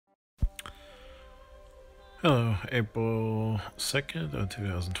Hello, April 2nd of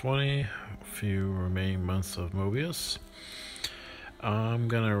 2020, a few remaining months of Mobius. I'm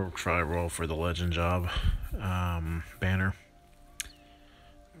gonna try roll for the legend job banner.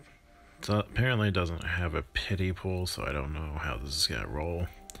 So apparently it doesn't have a pity pool, so I don't know how this is gonna roll.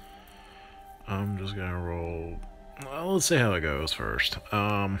 I'm just gonna roll. Well, let's see how it goes first.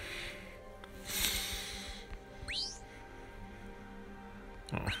 Oh.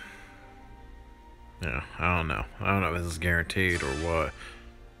 Yeah, I don't know. I don't know if this is guaranteed or what.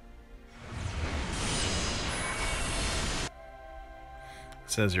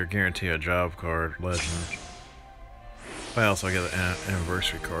 It says you're guaranteed a job card, legend. But I also get the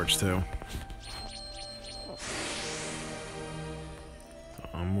anniversary cards too. So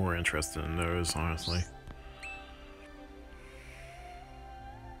I'm more interested in those, honestly.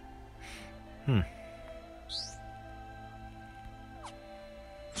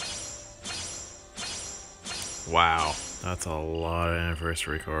 Wow, that's a lot of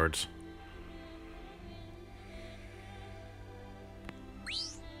anniversary cards.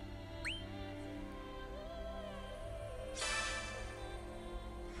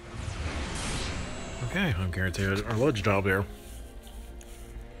 Okay, I'm guaranteed our ledge job here.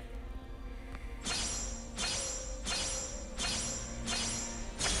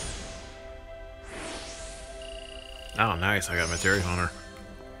 Oh, nice, I got Materia Hunter.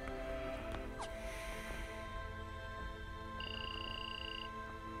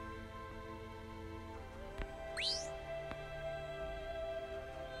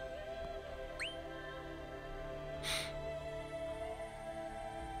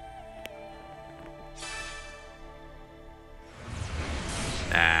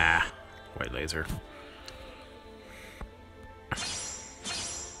 Ah, white laser.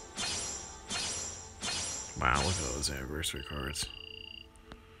 Wow, look at those anniversary cards.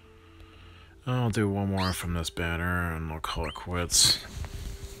 I'll do one more from this banner and we'll call it quits.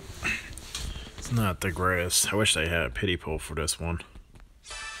 It's not the greatest. I wish they had a pity pool for this one.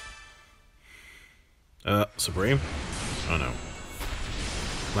 Supreme? Oh no.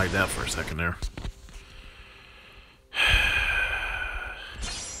 Like that for a second there.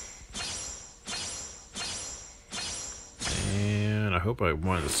 And I hope I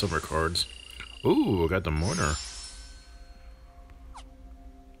wanted the silver cards. Ooh, I got the mortar.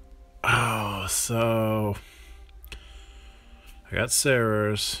 Oh, so I got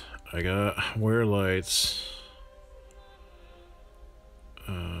Sarah's. I got Wear Lights.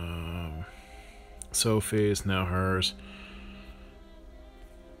 Sophie's, now hers.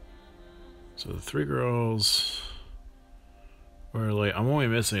 So the three girls. Wear Light. I'm only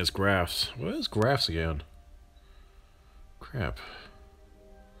missing his graphs. What is graphs again? Crap.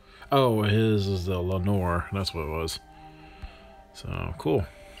 Oh, his is the Lenore. That's what it was. So, cool.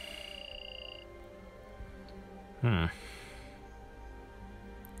 How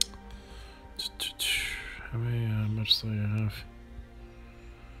much do I have?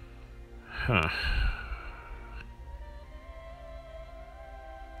 Huh.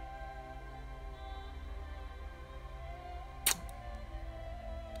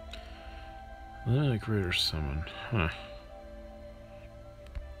 Then a greater summon. Huh.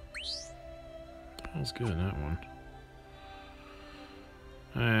 That was good, that one.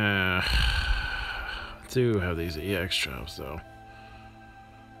 I do have these EX jobs, though.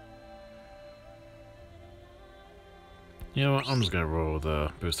 You know what? I'm just gonna roll with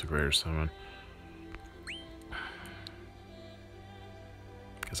a boost of greater summon.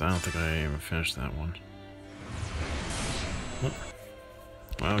 Because I don't think I even finished that one.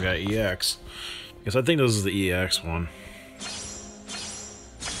 Well, I got EX. Because I think this is the EX one.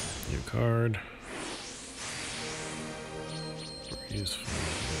 New card. Use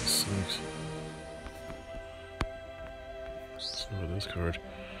 6. So this card.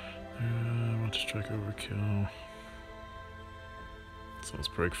 I want to strike overkill. So let's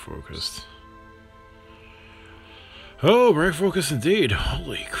break focused. Oh, break focus indeed.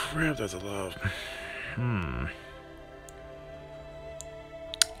 Holy crap, that's a lot.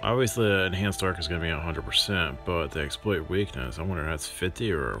 Obviously, the enhanced arc is going to be 100%, but the exploit weakness, I wonder if that's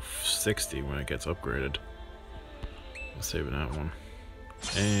 50 or 60 when it gets upgraded. I'm saving that one.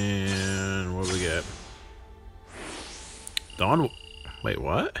 And what do we get? Dawn. Wait,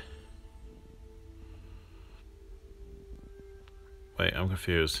 what? Wait, I'm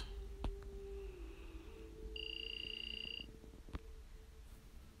confused.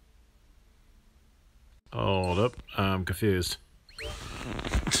 Hold up, I'm confused.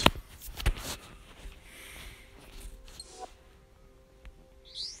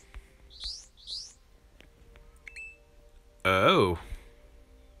 Oh.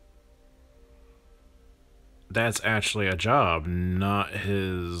 that's actually a job, not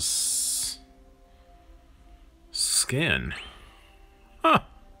his skin. Huh.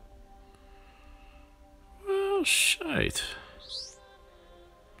 Well, shite.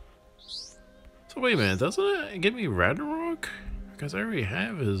 So wait a minute, doesn't it give me Ragnarok? Because I already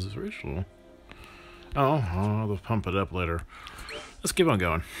have his original. Oh, I'll pump it up later. Let's keep on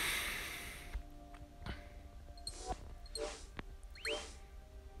going.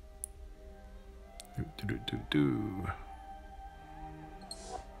 Do.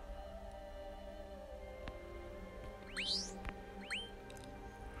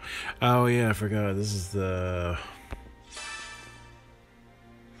 Oh yeah, I forgot. This is the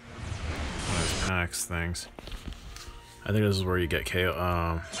one of those packs things. I think this is where you get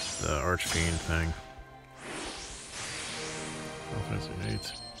the Archfiend thing. Offensive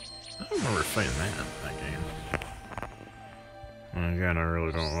 8. I don't remember fighting that game. Again, I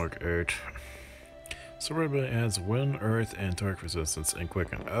really don't like 8. So red ability adds wind, earth, and dark resistance and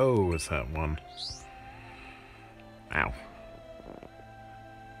quicken. Oh, it's that one. Ow.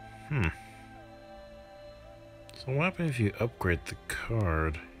 So what happens if you upgrade the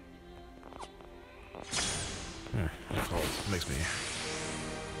card? That's all it makes me.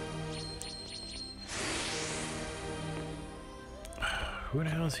 Who the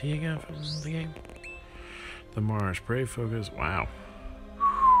hell is he again from the game? The Marsh, brave focus. Wow.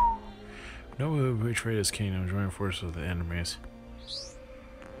 No one who betrayed his kingdom, join forces with the enemies.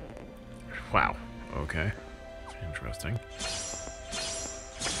 Wow. Okay. Interesting.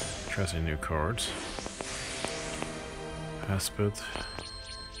 Interesting new cards. Aspect.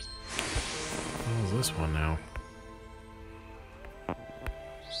 What is this one now?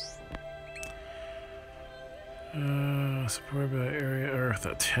 Supported by area earth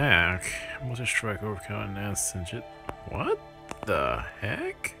attack. Multi-strike overkill and instant. What the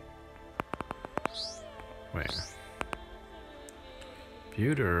heck? Wait.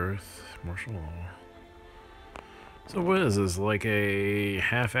 Viewed earth. Martial law. So what is this? Like a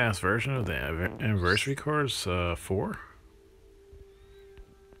half-assed version of the anniversary cards 4?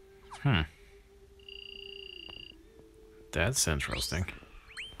 That's interesting.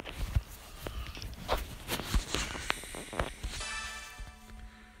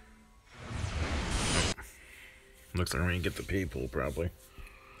 Looks like I'm gonna get the people, probably.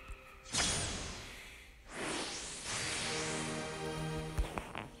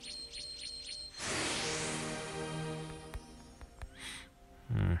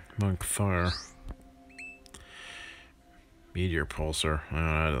 Monk fire. Meteor pulsar. Oh,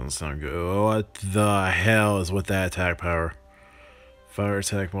 that doesn't sound good. What the hell is with that attack power? Fire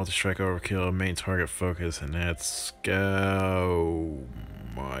attack, multi-strike overkill, main target focus, and that's go. Oh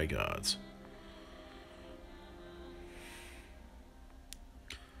my god.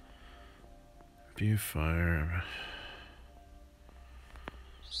 View fire.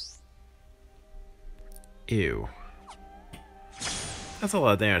 Ew. That's a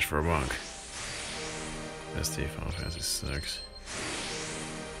lot of damage for a monk. SD Final Fantasy 6.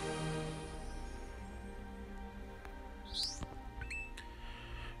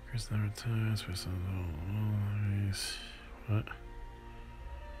 Chris never ties with some what?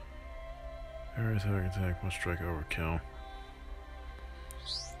 Every attack must strike overkill.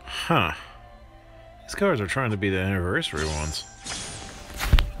 Huh. These cards are trying to be the anniversary ones.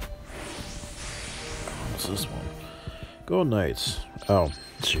 What's this one? Gold Knights. Oh,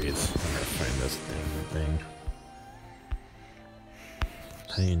 jeez. I'm gonna find this damn thing.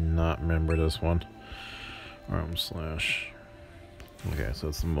 I do not remember this one. Arm slash. Okay, so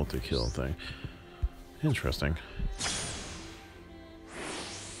it's the multi-kill thing. Interesting.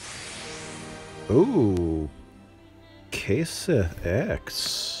 Ooh. Kaseth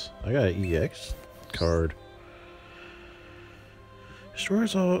X. I got an EX card.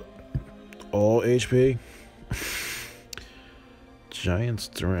 Destroys all HP. Giant's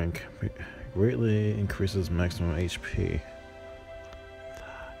Drink greatly increases maximum HP. The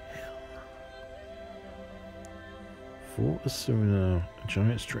hell? Full Asuna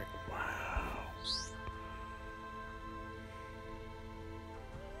Giant's Drink. Wow.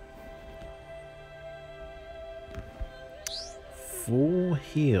 Full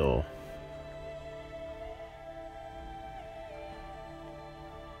heal.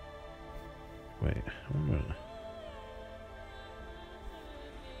 Wait, I'm gonna.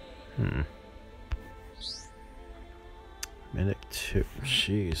 Medic 2.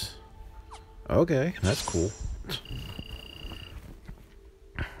 Jeez. Okay, that's cool.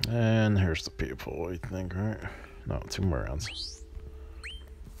 And here's the people, I think, right? No, 2 more rounds.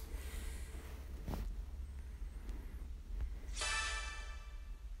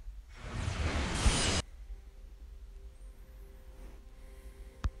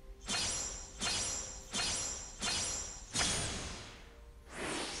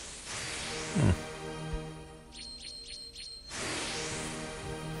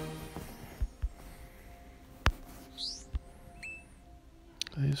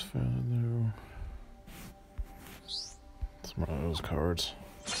 Please find new. It's one of those cards.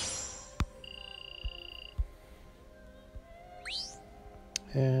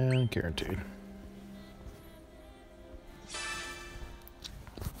 And guaranteed.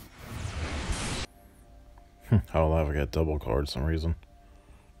 I'll have to get double cards for some reason.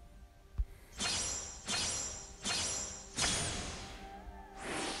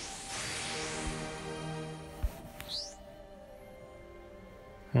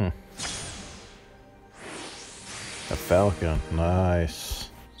 A falcon, nice.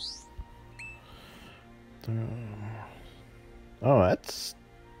 Oh, that's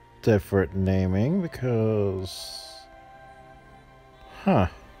different naming because,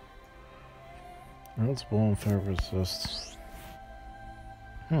 multiple and fair resist.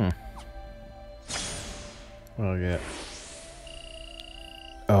 Well, yeah.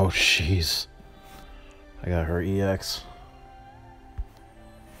 Oh, jeez. I got her EX.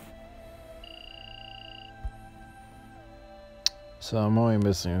 So I'm only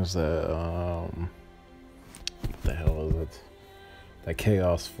missing is that, what the hell is it? That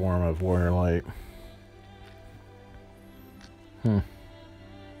chaos form of Warrior Light. Well,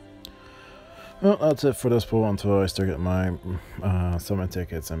 that's it for this pull until I start getting my summon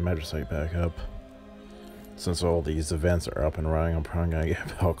tickets and Metrosite back up. Since all these events are up and running, I'm probably going to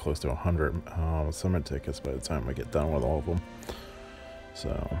get about close to 100 summon tickets by the time I get done with all of them.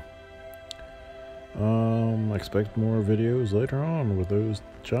 So, expect more videos later on with those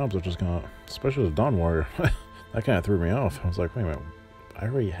jobs. I'm just gonna, especially the Dawn Warrior. That kind of threw me off. I was like, wait a minute, I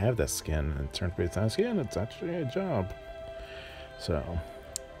already have that skin, and it turns out it's not a skin, it's actually a job. So,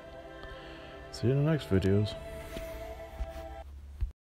 see you in the next videos.